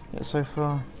 Yeah, so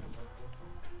far.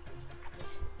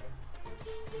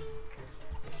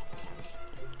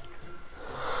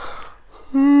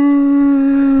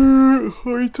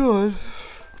 Are you tired?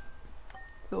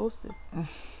 Exhausted. At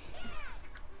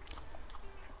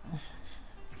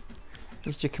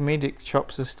least your comedic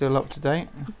chops are still up to date.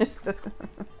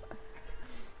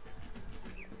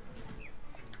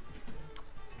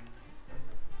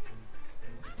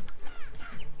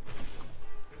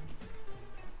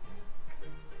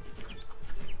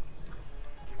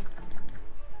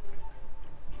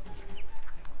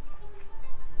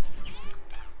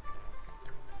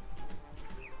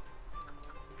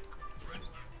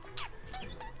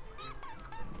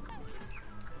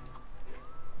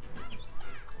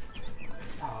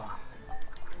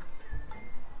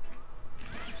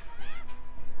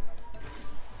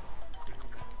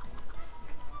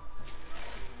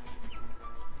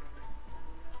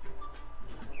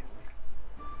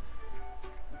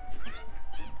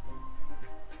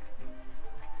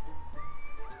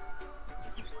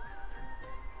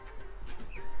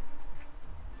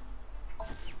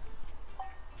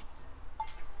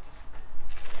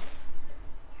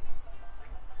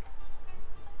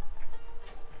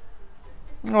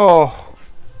 Oh.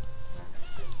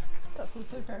 That's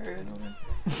also very annoying.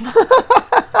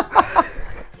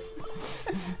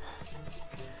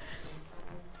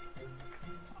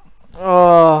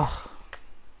 Oh.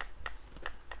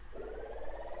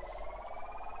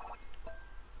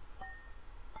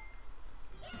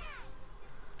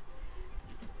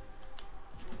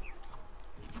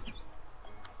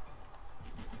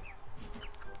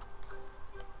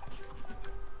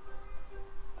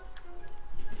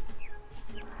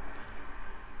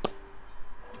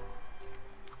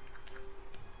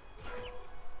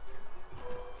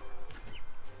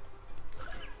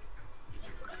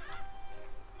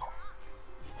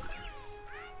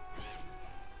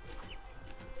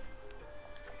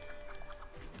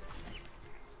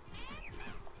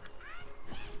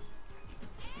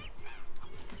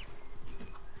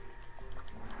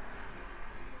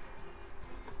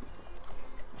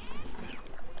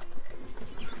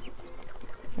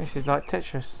 This is like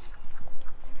Tetris.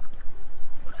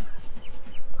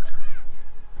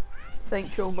 St.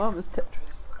 John Mama's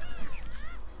Tetris.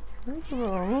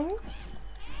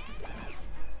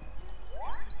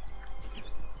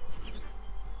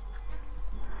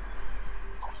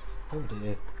 Oh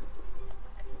dear.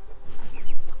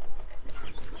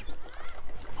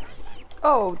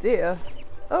 Oh dear.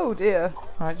 Oh dear.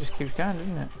 Oh, it just keeps going,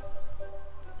 doesn't it?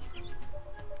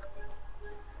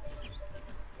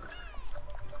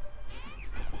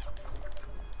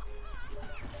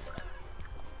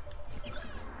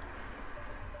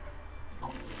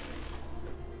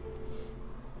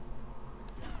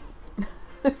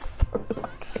 I'm so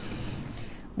lucky.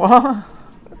 What?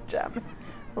 So jamming.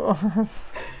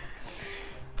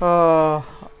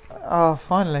 Oh,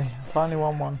 finally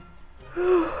won one.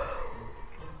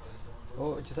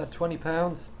 Oh, it just had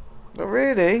 £20 But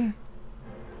really?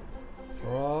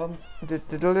 from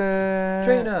Trina.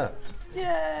 Trina. Yay!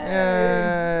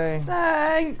 Yay!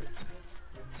 Thanks.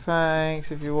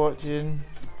 Thanks if you're watching.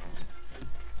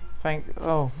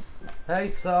 Oh, Hey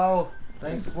Sol,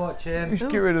 thanks for watching. you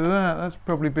should get rid of that. That's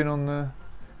probably been on the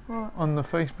What?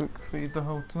 Facebook feed the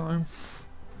whole time.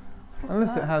 What's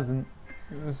Unless that? it hasn't.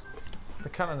 It was the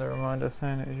calendar reminder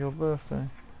saying it was your birthday.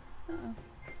 Oh.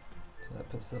 So that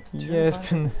puts us up to Yeah, it's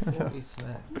been 240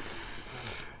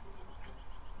 smacks.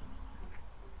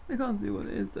 They can't see what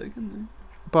it is though, can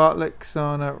Bartlett,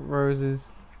 Ksana, Roses,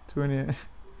 28. they?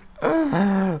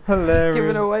 Hilarious. Just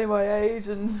giving away my age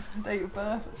and date of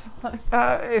birth, it's fine.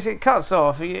 If it cuts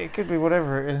off, it could be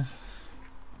whatever it is.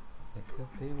 It could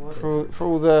be what For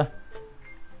all the...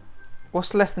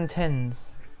 What's less than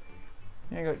tens?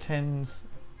 You got tens,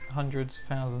 hundreds,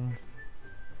 thousands.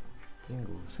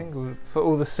 Singles. For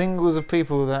all the singles of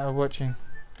people that are watching.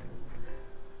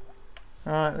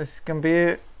 Alright, this is going to be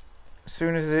it. As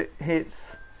soon as it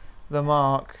hits the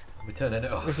mark, We're turning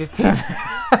it off. we just,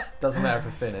 Doesn't matter if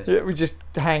we finish. yeah, we just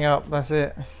hang up, that's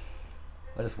it.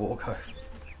 I just walk over.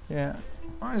 Yeah.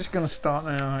 I'm just going to start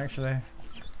now, actually.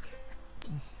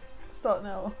 Start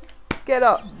now. Get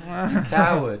up.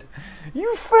 Coward.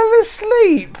 You fell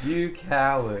asleep! You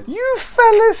coward. You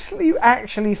fell asleep! You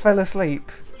actually fell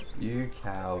asleep. You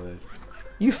coward.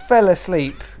 You fell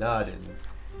asleep. No, I didn't.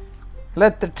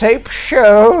 Let the tape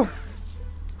show.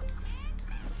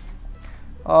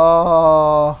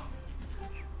 Oh,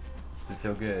 Does it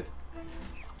feel good?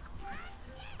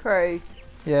 Cray.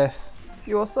 yes.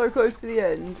 You are so close to the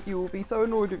end, you will be so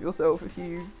annoyed with yourself if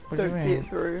you What do you don't see mean? it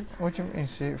through. What do you mean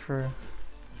see it through?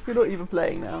 You're not even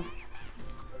playing now.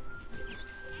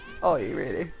 Are you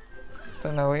really?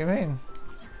 Don't know what you mean.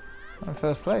 I'm in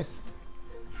first place.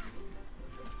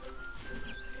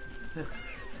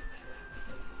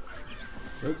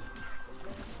 Oops.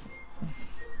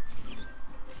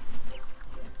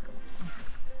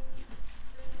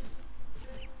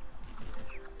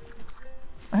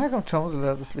 How come Tom's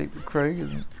allowed to sleep but Craig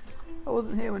isn't? I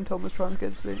wasn't here when Tom was trying to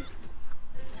get to sleep.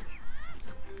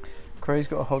 Craig's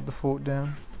got to hold the fort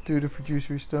down, do the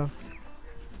producery stuff.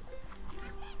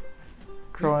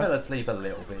 You fell asleep a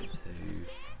little bit too.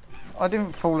 I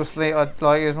didn't fall asleep. It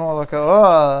was more like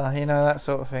a you know, that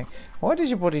sort of thing. Why does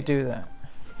your body do that?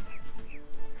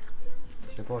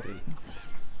 It's your body.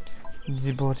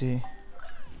 The body.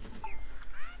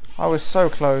 I was so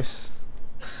close.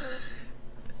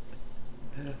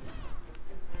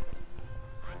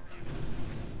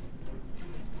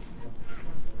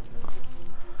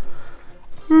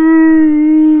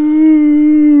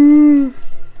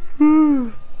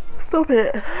 Stop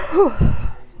it.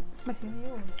 Making me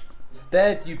yawn.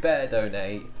 Instead, you better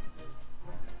donate.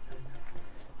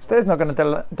 Stead's not going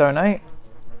to donate.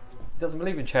 He doesn't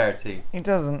believe in charity. He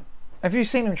doesn't. Have you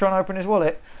seen him trying to open his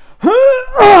wallet?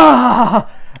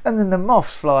 And then the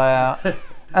moths fly out.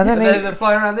 And then they're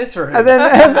flying around this room. and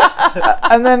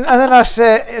then I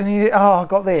said, I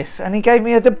got this, and he gave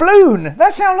me a doubloon.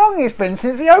 That's how long it's been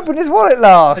since he opened his wallet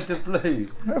last. A doubloon.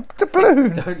 A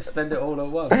doubloon. Don't spend it all at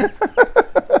once.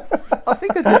 I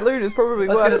think a doubloon is probably I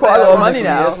was gonna worth say, quite a lot of honestly,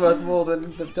 money now. It's worth more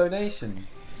than the donation.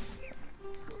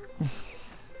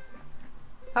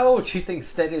 How old do you think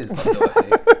Stead is, by the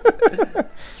way?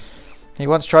 He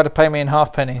once tried to pay me in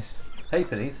half pennies. Hey,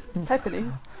 pennies. Hey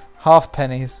pennies. Half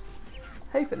pennies.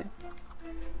 Hey penny.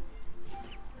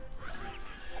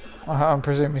 I'm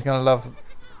presuming he's going to love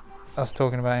us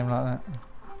talking about him like that.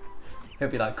 He'll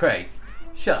be like, Craig,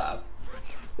 shut up.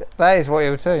 That is what he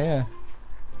would say, yeah.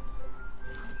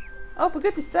 Oh, for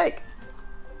goodness sake.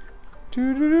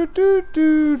 Do do do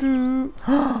do do.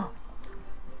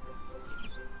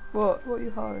 What? What are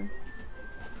you hiring?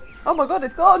 Oh my god,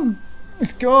 it's gone!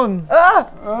 It's gone.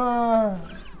 Ah!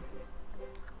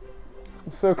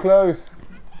 So close.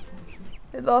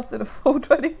 It lasted a full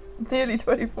nearly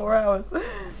 24 hours.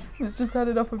 It's just had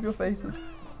enough of your faces.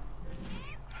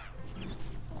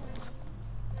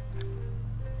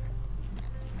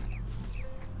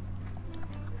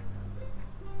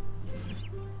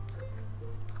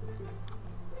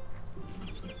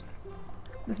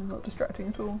 This is not distracting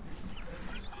at all.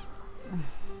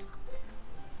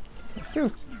 We're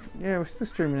still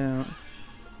streaming out.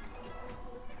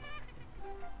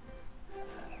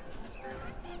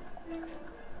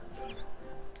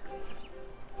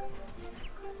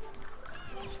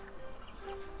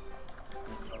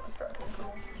 This is not distracting at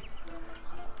all.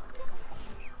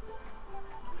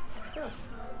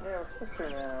 We're still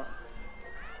streaming out.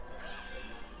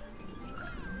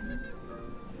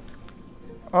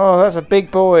 Oh, that's a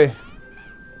big boy.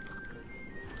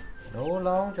 No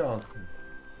Long Johnson.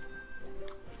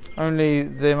 Only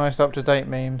the most up-to-date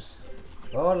memes.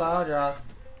 No Long Johnson.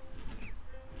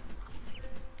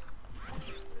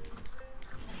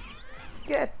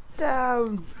 Get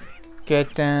down!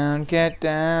 Get down, get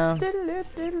down. Diddle-oo,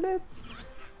 diddle-oo.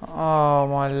 Oh,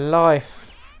 my life.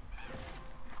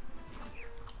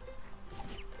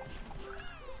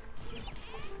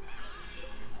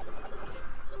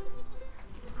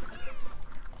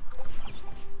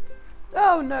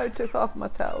 Oh no, took half my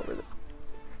towel with it.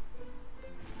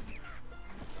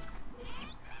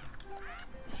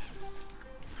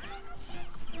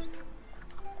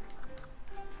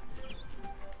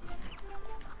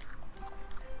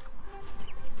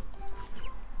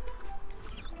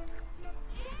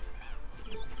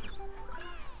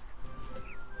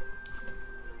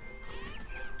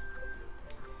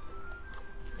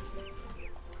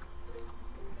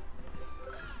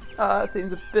 Ah, that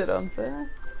seems a bit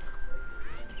unfair,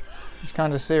 It's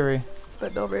kind of Siri.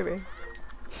 but not really.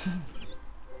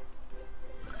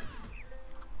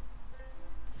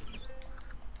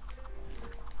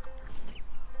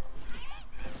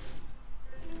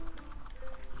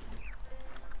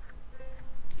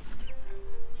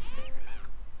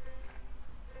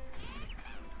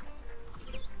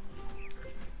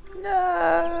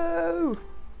 No!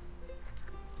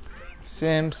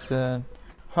 Simpson.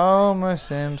 Homer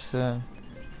Simpson.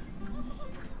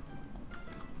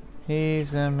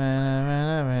 He's a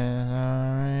man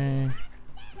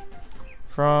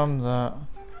from the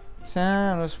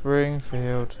town of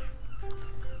Springfield.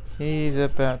 He's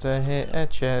about to hit a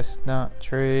chestnut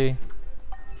tree.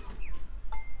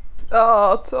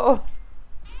 Oh, Tom.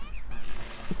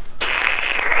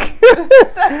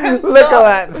 Look at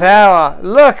that tower.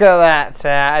 Look at that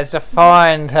tower. It's a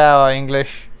fine tower,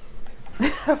 English.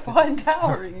 A fine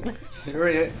tower, English. Sure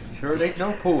it ain't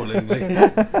no pool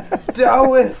English. Deal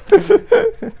with.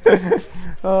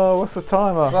 Oh, what's the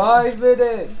timer? 5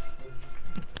 minutes.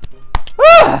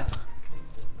 Ah!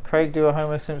 Craig, do a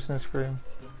Homer Simpson scream.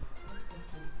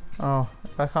 Oh,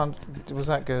 I can't. Was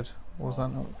that good? Or was that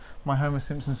not? My Homer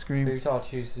Simpson scream. Who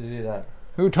taught you to do that?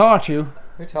 Who taught you?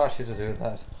 Who taught you to do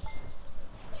that?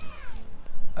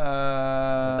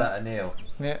 Was that a Neil?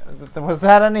 Yeah, was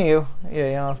that a Neil? Yeah,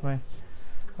 he asked me.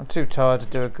 I'm too tired to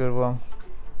do a good one.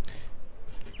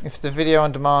 If the video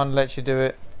on demand lets you do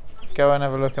it, go and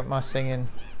have a look at my singing.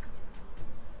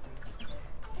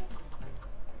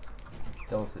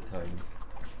 Dulcet tones.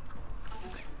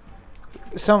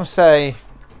 Some say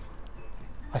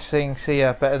I sing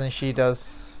Sia better than she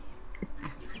does.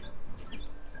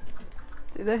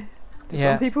 Do they? Do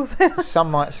Yeah. some people say that? Some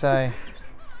might say.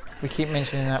 We keep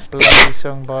mentioning that bloody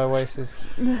song by Oasis.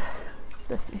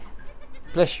 Bless me.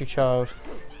 Bless you, child.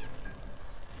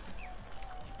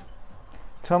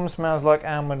 Tom smells like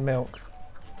almond milk.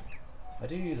 I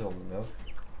do use almond milk.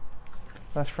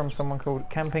 That's from someone called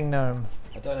Camping Gnome.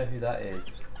 I don't know who that is.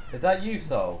 Is that you,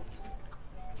 Soul?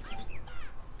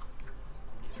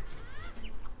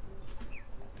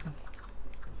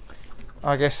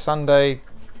 I guess Sunday,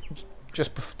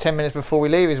 just 10 minutes before we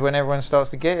leave, is when everyone starts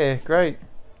to get here. Great.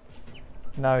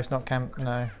 No, it's not Camp.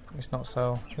 No, it's not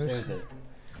Soul. Who is it?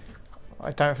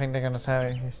 I don't think they're going to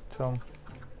tell you, Tom.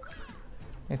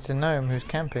 It's a gnome who's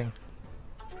camping.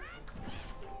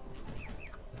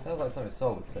 It sounds like something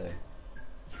Soul would say.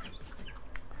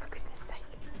 For goodness sake.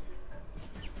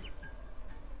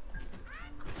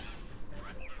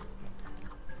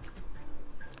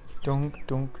 Dunk,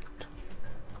 dunk.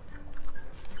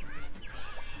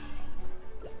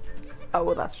 Oh,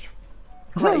 well, that's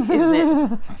great, isn't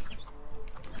it?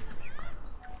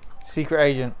 Secret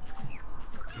agent.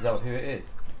 Is that who it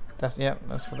is? That's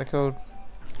that's what they're called.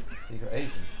 Secret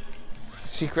Asian.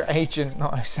 Secret agent,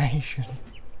 not Asian.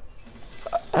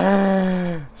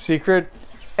 Secret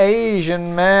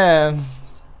Asian man.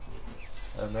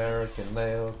 American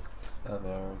males.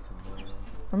 American males.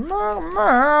 American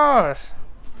Mouse.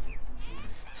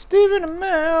 Stephen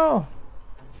Amell.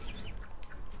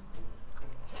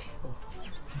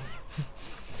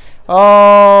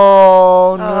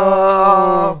 Oh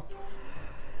no!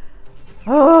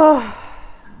 Oh.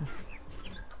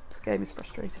 This game is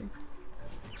frustrating.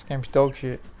 This game's dog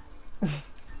shit.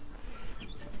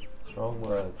 Strong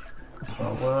words.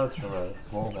 Strong words from a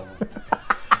small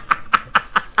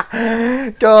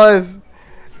man. Guys,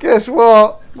 guess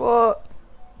what? What?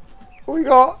 We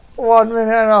got 1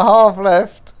 minute and a half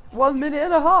left. 1 minute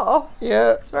and a half?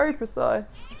 Yeah. It's very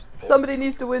precise. Somebody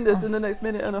needs to win this in the next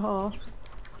minute and a half.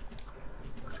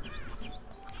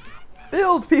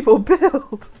 Build, people,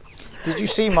 build! Did you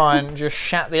see mine just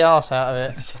shat the arse out of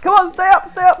it? Come on, stay up,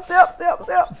 stay up, stay up, stay up,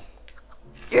 stay up!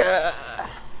 Yeah!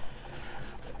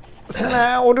 So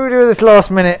now, what do we do with this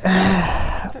last minute?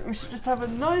 I think we should just have a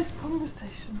nice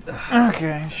conversation.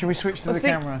 Okay, should we switch to the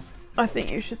cameras? I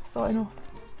think you should sign off.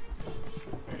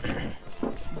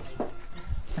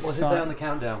 What's it say on the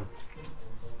countdown?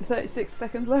 36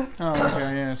 seconds left. Oh,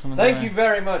 okay, yeah. Thank you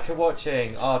very much for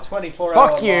watching our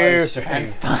 24-hour live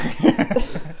stream.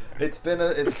 It's been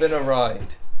a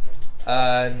ride,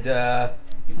 and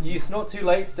it's not too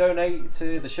late to donate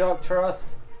to the Shark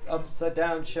Trust. Upside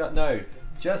Down Shark. No,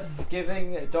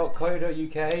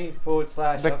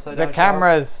 justgiving.co.uk/upside down. The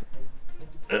cameras.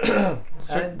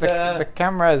 And the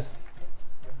cameras.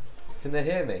 Can they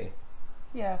hear me?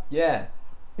 Yeah. Yeah.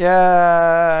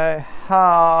 Yeah.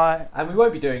 Hi. And we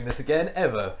won't be doing this again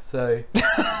ever. So.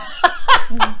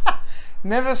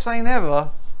 Never say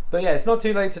never. But yeah, it's not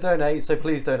too late to donate, so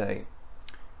please donate.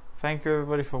 Thank you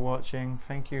everybody for watching.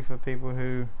 Thank you for people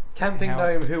who Camping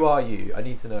helped. Gnome, who are you? I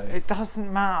need to know. It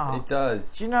doesn't matter. It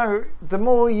does. Do you know, the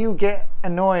more you get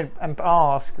annoyed and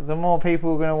ask, the more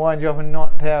people are going to wind you up and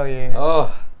not tell you.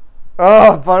 Oh.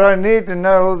 Oh, but I need to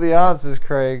know all the answers,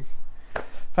 Craig.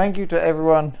 Thank you to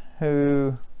everyone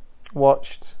who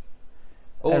watched.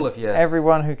 All of you.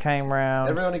 Everyone who came round.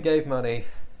 Everyone who gave money.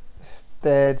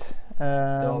 Stead.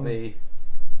 Dobby.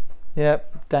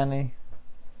 Yep, Danny.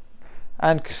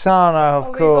 And Ksana,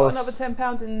 of We course. got another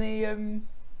 £10 in the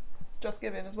Just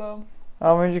Giving as well.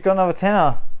 Oh, we just got another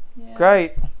tenner. Yeah.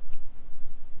 Great.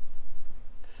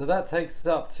 So that takes us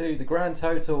up to the grand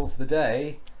total for the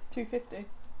day. £2.50.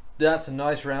 That's a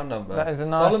nice round number. That is a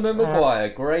nice Solomon Maguire,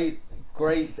 great.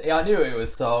 I knew it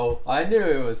was Soul. I knew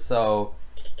it was Soul.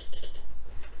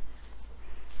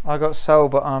 I got soul,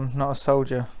 but I'm not a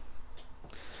soldier.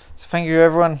 So thank you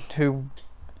everyone who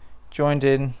joined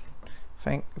in,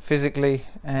 physically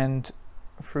and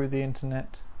through the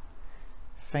internet.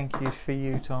 Thank you for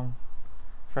you, Tom,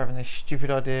 for having this stupid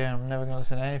idea. I'm never going to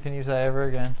listen to anything you say ever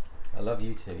again. I love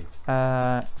you too.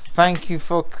 Thank you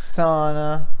for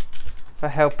Ksana for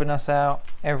helping us out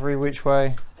every which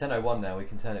way. It's 10:01 now. We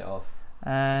can turn it off.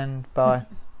 And bye.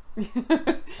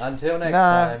 Until next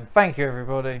time. Thank you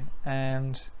everybody,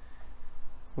 and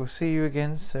we'll see you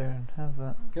again soon. How's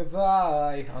that?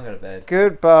 Goodbye. I'm going to bed.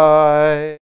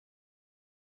 Goodbye.